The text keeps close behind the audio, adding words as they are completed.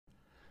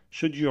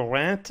Should you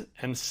rent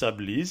and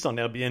sublease on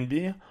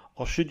Airbnb,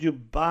 or should you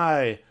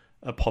buy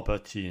a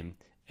property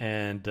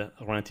and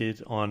rent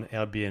it on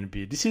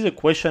Airbnb? This is a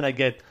question I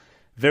get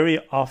very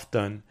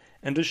often.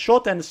 And the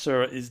short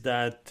answer is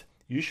that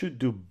you should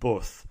do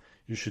both.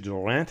 You should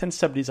rent and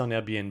sublease on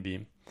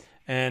Airbnb,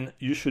 and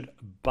you should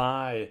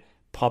buy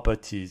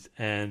properties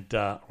and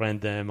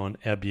rent them on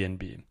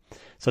Airbnb.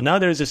 So now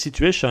there is a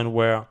situation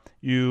where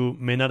you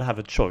may not have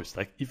a choice.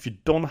 Like if you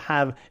don't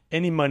have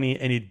any money,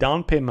 any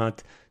down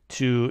payment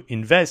to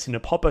invest in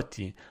a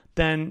property,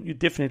 then you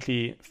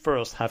definitely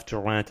first have to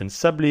rent and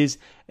sublease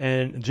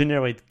and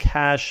generate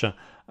cash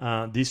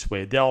this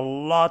way. There are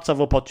lots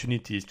of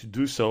opportunities to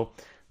do so.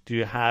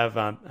 To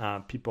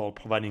have people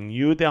providing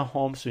you their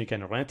home so you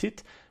can rent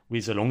it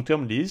with a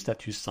long-term lease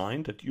that you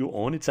sign, that you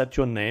own, it's at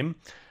your name,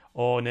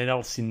 or an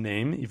LLC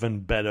name, even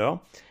better.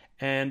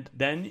 And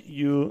then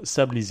you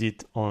sublease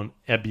it on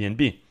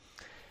Airbnb.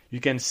 You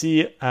can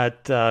see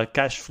at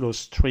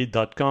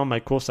cashflowstreet.com, my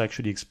course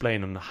actually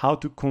explains on how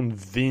to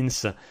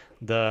convince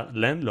the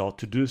landlord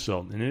to do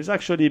so. And it's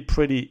actually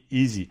pretty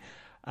easy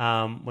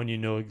when you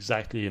know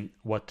exactly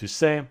what to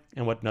say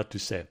and what not to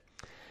say.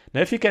 Now,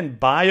 if you can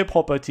buy a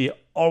property,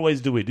 always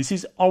do it. This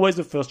is always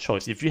the first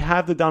choice. If you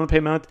have the down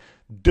payment,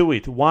 do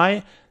it.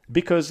 Why?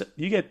 Because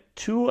you get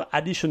 2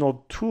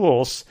 additional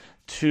tools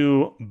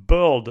to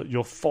build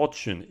your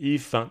fortune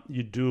if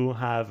you do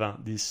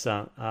have this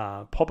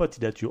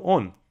property that you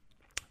own.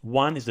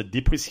 One is the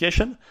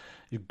depreciation,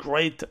 a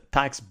great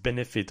tax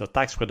benefit or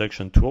tax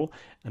reduction tool.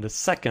 And the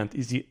second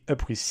is the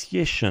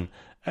appreciation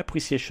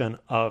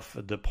of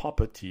the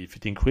property. If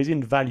it increases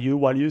in value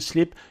while you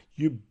sleep,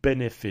 you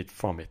benefit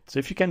from it. So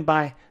if you can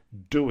buy,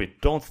 do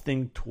it. Don't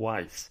think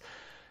twice.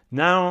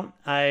 Now,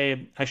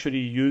 I actually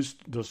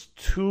used those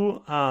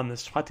 2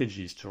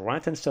 strategies to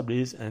rent and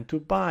sublease and to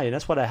buy. And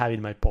that's what I have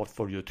in my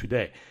portfolio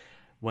today.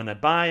 When I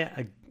buy,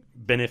 I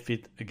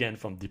benefit again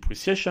from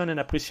depreciation and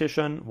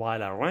appreciation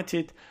while I rent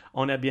it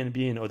on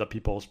Airbnb and other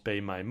people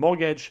pay my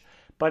mortgage.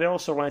 But I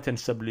also rent and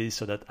sublease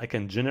so that I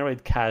can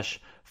generate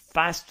cash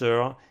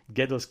faster,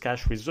 get those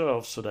cash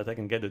reserves so that I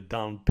can get a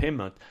down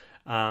payment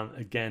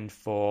again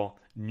for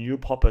new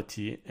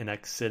property and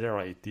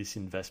accelerate this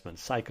investment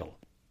cycle.